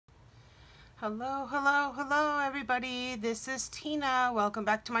Hello, hello, hello everybody. This is Tina. Welcome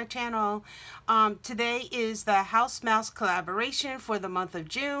back to my channel. Today is the House Mouse collaboration for the month of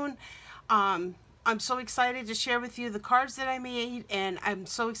June. I'm so excited to share with you the cards that I made, and I'm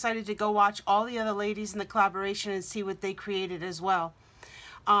so excited to go watch all the other ladies in the collaboration and see what they created as well.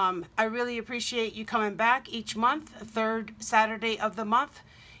 I really appreciate you coming back each month, third Saturday of the month,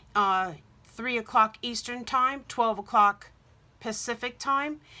 3 o'clock Eastern Time, 12 o'clock Pacific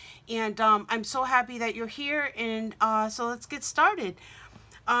Time. And I'm so happy that you're here, and so let's get started.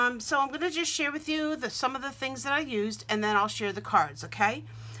 So I'm going to just share with you some of the things that I used, and then I'll share the cards, okay?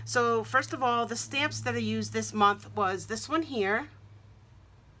 So first of all, the stamps that I used this month was this one here.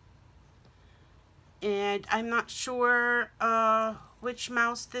 And I'm not sure which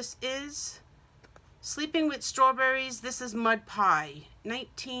mouse this is. Sleeping with Strawberries. This is Mud Pie,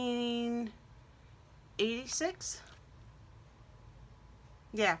 1986.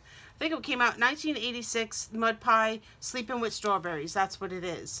 Yeah, I think it came out 1986, Mud Pie, Sleeping with Strawberries. That's what it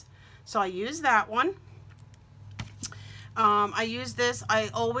is. So I use that one. I use this, I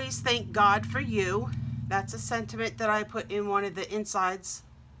always thank God for you. That's a sentiment that I put in one of the insides.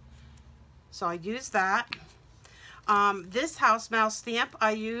 So I use that. This house mouse stamp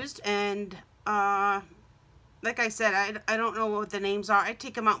I used, and like I said, I don't know what the names are. I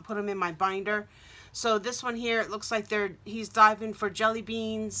take them out and put them in my binder. So this one here, it looks like he's diving for jelly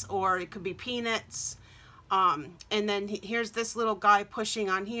beans, or it could be peanuts. And then here's this little guy pushing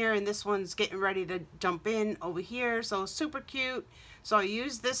on here, and this one's getting ready to jump in over here. So super cute. So I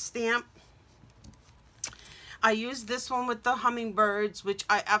use this stamp. I use this one with the hummingbirds, which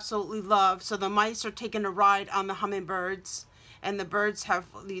I absolutely love. So the mice are taking a ride on the hummingbirds, and the birds have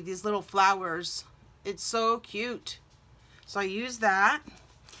these little flowers. It's so cute. So I use that.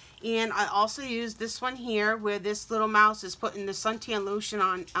 And I also use this one here, where this little mouse is putting the suntan lotion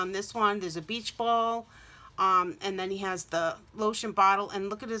on this one. There's a beach ball, and then he has the lotion bottle, and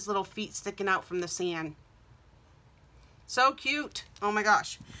look at his little feet sticking out from the sand. So cute. Oh my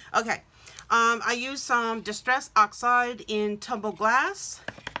gosh. Okay. I used some Distress Oxide in Tumble Glass.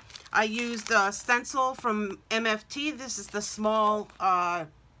 I used the stencil from MFT. This is the small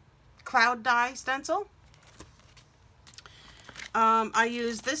cloud die stencil. I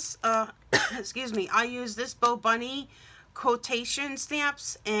use this, excuse me, I use this Bo Bunny quotation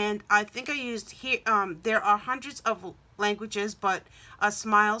stamps, and I think I used here, there are hundreds of languages, but a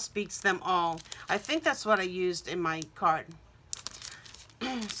smile speaks them all. I think that's what I used in my card.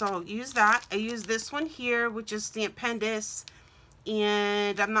 So use that. I use this one here, which is Stamp Pendus,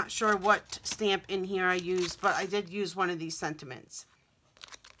 and I'm not sure what stamp in here I used, but I did use one of these sentiments.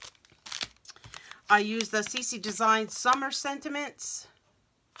 I use the CC Design Summer Sentiments.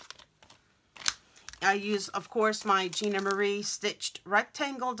 I use, of course, my Gina Marie Stitched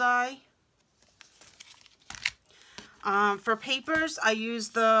Rectangle die. For papers, I use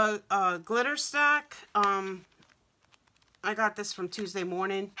the glitter stack. I got this from Tuesday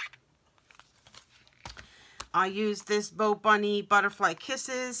Morning. I use this Bo Bunny Butterfly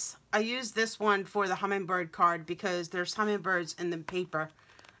Kisses. I use this one for the hummingbird card because there's hummingbirds in the paper.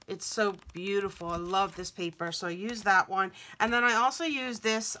 It's so beautiful. I love this paper. So I use that one. And then I also use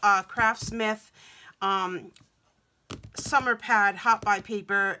this Craftsmith Summer Pad Hot Buy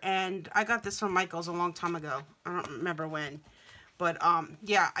paper. And I got this from Michael's a long time ago. I don't remember when. But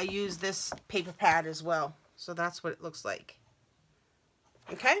yeah, I use this paper pad as well. So that's what it looks like.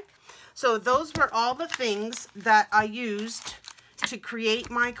 Okay. So those were all the things that I used to create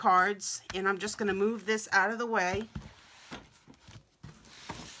my cards. And I'm just going to move this out of the way.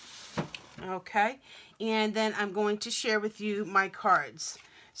 Okay, and then I'm going to share with you my cards.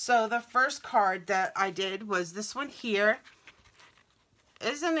 So the first card that I did was this one here.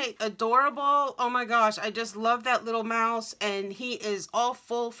 Isn't it adorable? Oh my gosh, I just love that little mouse, and he is all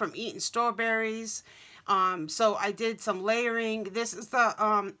full from eating strawberries. So I did some layering. This is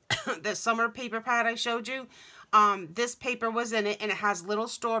the the summer paper pad I showed you. This paper was in it, and it has little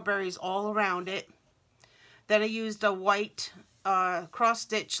strawberries all around it. Then I used a white cross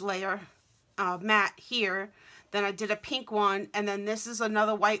stitch layer mat here. Then I did a pink one, and then this is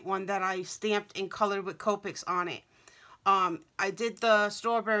another white one that I stamped and colored with Copics on it. I did the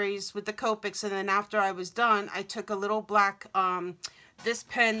strawberries with the Copics, and then after I was done, I took a little black this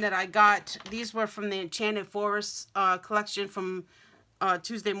pen that I got. These were from the Enchanted Forest collection from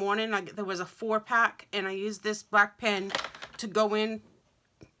Tuesday Morning. There was a 4-pack, and I used this black pen to go in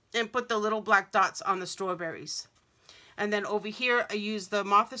and put the little black dots on the strawberries. And then over here, I used the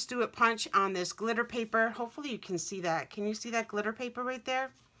Martha Stewart punch on this glitter paper. Hopefully you can see that. Can you see that glitter paper right there?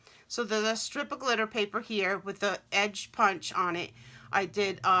 So there's a strip of glitter paper here with the edge punch on it. I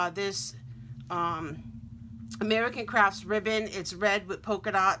did this American Crafts ribbon. It's red with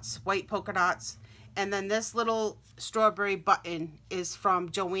polka dots, white polka dots. And then this little strawberry button is from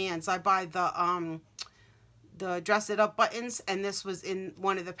Joann's. I buy the dress it up buttons, and this was in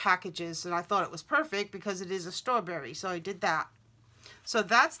one of the packages, and I thought it was perfect because it is a strawberry, so I did that. So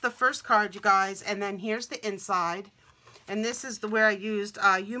that's the first card, you guys, and then here's the inside, and this is where I used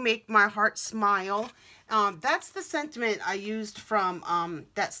You Make My Heart Smile. That's the sentiment I used from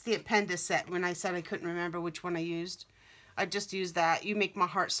that Stampenda set when I said I couldn't remember which one I used. I just used that, You Make My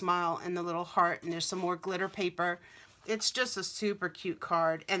Heart Smile, and the little heart, and there's some more glitter paper. It's just a super cute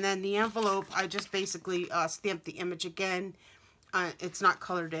card. And then the envelope, I just basically stamped the image again. It's not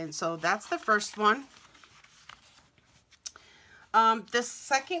colored in. So that's the first one. The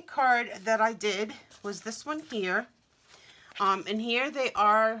second card that I did was this one here. And here they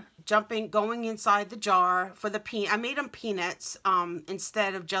are going inside the jar for the I made them peanuts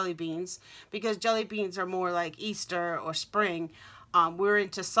instead of jelly beans, because jelly beans are more like Easter or spring. We're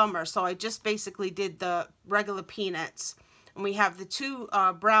into summer, so I just basically did the regular peanuts. And we have the two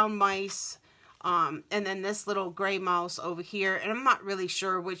brown mice, and then this little gray mouse over here. And I'm not really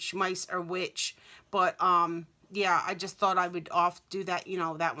sure which mice are which, but yeah, I just thought I would do that, you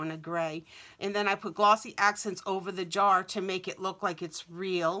know, that one a gray. And then I put glossy accents over the jar to make it look like it's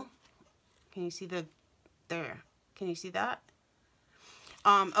real. Can you see there? Can you see that?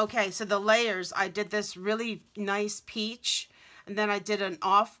 Okay, so the layers, I did this really nice peach. And then I did an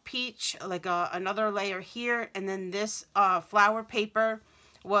off peach, like another layer here. And then this flower paper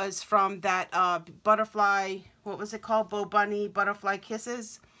was from that butterfly, what was it called? Bo Bunny Butterfly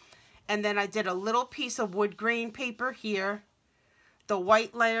Kisses. And then I did a little piece of wood grain paper here. The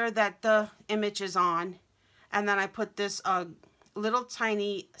white layer that the image is on. And then I put this little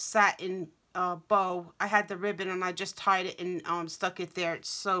tiny satin bow. I had the ribbon and I just tied it and stuck it there. It's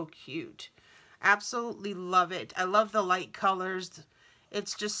so cute. Absolutely love it. I love the light colors.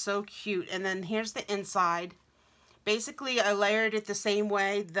 It's just so cute. And then here's the inside. Basically, I layered it the same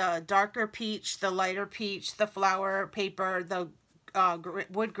way. The darker peach, the lighter peach, the flower paper, the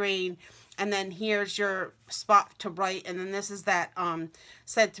wood grain, and then here's your spot to write. And then this is that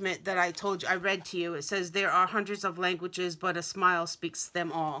sentiment that I told you, I read to you. It says, there are hundreds of languages, but a smile speaks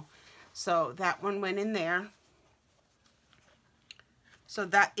them all. So that one went in there. So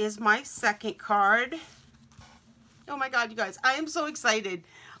that is my second card. Oh my God, you guys, I am so excited.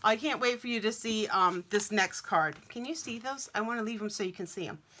 I can't wait for you to see this next card. Can you see those? I want to leave them so you can see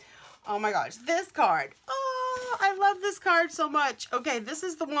them. Oh my gosh, this card. Oh, I love this card so much. Okay, this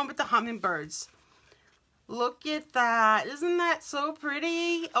is the one with the hummingbirds. Look at that. Isn't that so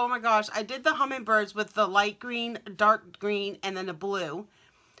pretty? Oh my gosh, I did the hummingbirds with the light green, dark green, and then the blue.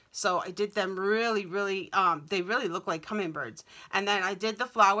 So I did them really, really, they really look like hummingbirds. And then I did the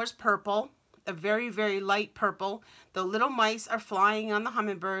flowers purple, a very, very light purple. The little mice are flying on the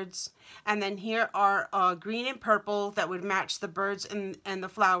hummingbirds. And then here are green and purple that would match the birds and the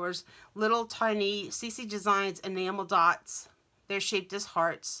flowers. Little tiny CC Designs enamel dots. They're shaped as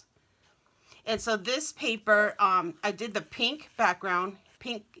hearts. And so this paper, I did the pink background,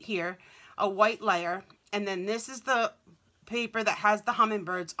 pink here, a white layer. And then this is the paper that has the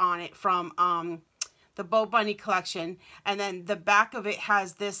hummingbirds on it from the Bo Bunny collection. And then the back of it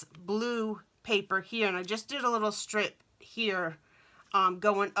has this blue paper here. And I just did a little strip here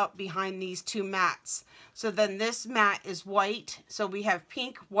going up behind these two mats. So then this mat is white. So we have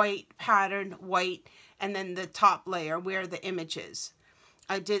pink, white, pattern, white, and then the top layer where the image is.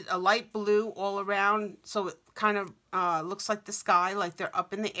 I did a light blue all around, so it kind of looks like the sky, like they're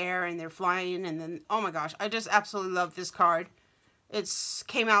up in the air and they're flying. And then, oh my gosh, I just absolutely love this card. It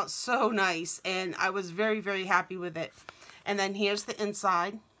came out so nice, and I was very, very happy with it. And then here's the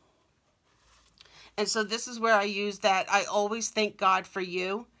inside. And so this is where I use that I always thank God for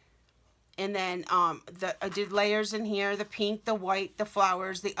you. And then I did layers in here, the pink, the white, the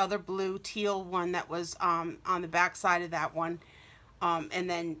flowers, the other blue, teal one that was on the back side of that one. And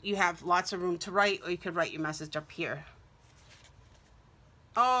then you have lots of room to write, or you could write your message up here.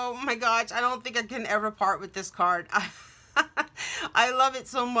 Oh my gosh, I don't think I can ever part with this card. I love it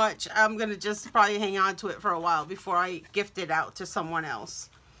so much. I'm going to just probably hang on to it for a while before I gift it out to someone else.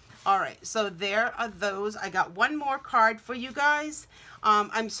 Alright, so there are those. I got one more card for you guys.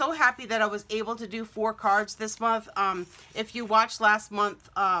 I'm so happy that I was able to do 4 cards this month. If you watched last month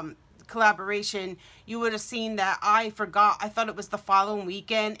collaboration, you would have seen that I forgot. I thought it was the following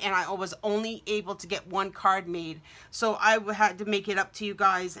weekend, and I was only able to get 1 card made. So I had to make it up to you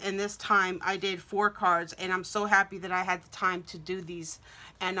guys, and this time I did 4 cards, and I'm so happy that I had the time to do these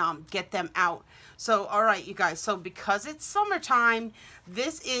and get them out. So, all right, you guys. So because it's summertime,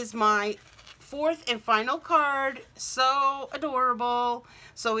 this is my fourth and final card. So adorable.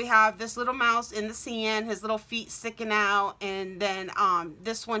 So we have this little mouse in the sand, his little feet sticking out, and then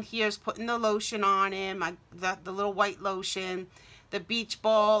this one here is putting the lotion on him, the little white lotion, the beach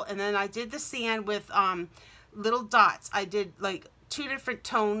ball, and then I did the sand with little dots. I did like 2 different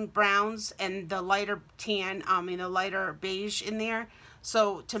tone browns and the lighter tan, and the lighter beige in there,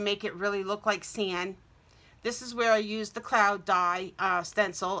 so to make it really look like sand. This is where I used the cloud die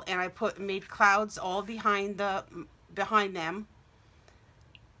stencil, and I made clouds all behind them.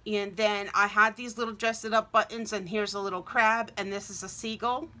 And then I had these little dressed it up buttons, and here's a little crab, and this is a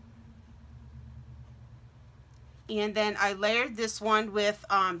seagull. And then I layered this one with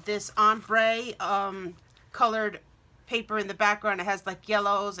this ombre colored paper in the background. It has like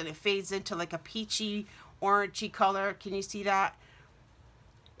yellows, and it fades into like a peachy orangey color. Can you see that?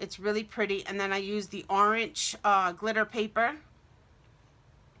 It's really pretty. And then I used the orange glitter paper,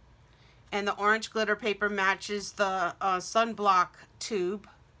 and the orange glitter paper matches the sunblock tube.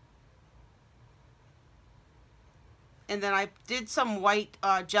 And then I did some white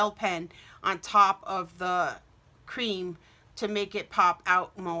gel pen on top of the cream to make it pop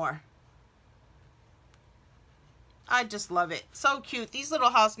out more. I just love it. So cute. These little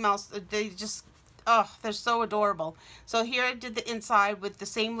house mouse, they just, oh, they're so adorable. So here I did the inside with the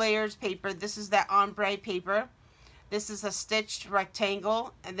same layers paper. This is that ombre paper. This is a stitched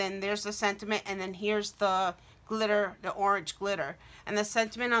rectangle, and then there's the sentiment, and then here's the glitter, the orange glitter. And the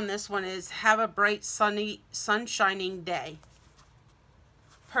sentiment on this one is, have a bright, sunny, sun-shining day.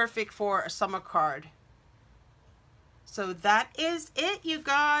 Perfect for a summer card. So that is it, you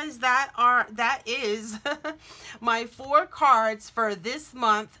guys. That is my 4 cards for this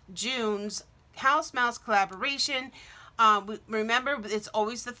month, June's House Mouse collaboration. Remember, it's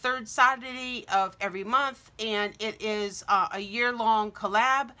always the 3rd Saturday of every month, and it is a year-long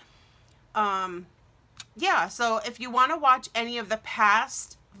collab. Yeah, so if you want to watch any of the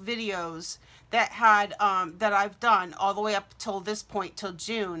past videos that had that I've done all the way up till this point, till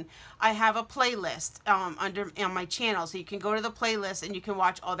June, I have a playlist on my channel, so you can go to the playlist and you can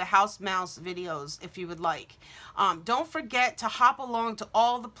watch all the house mouse videos if you would like. Don't forget to hop along to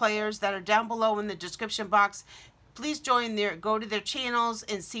all the players that are down below in the description box. Please go to their channels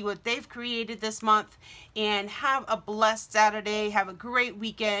and see what they've created this month, and have a blessed Saturday. Have a great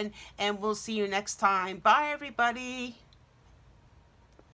weekend, and we'll see you next time. Bye, everybody.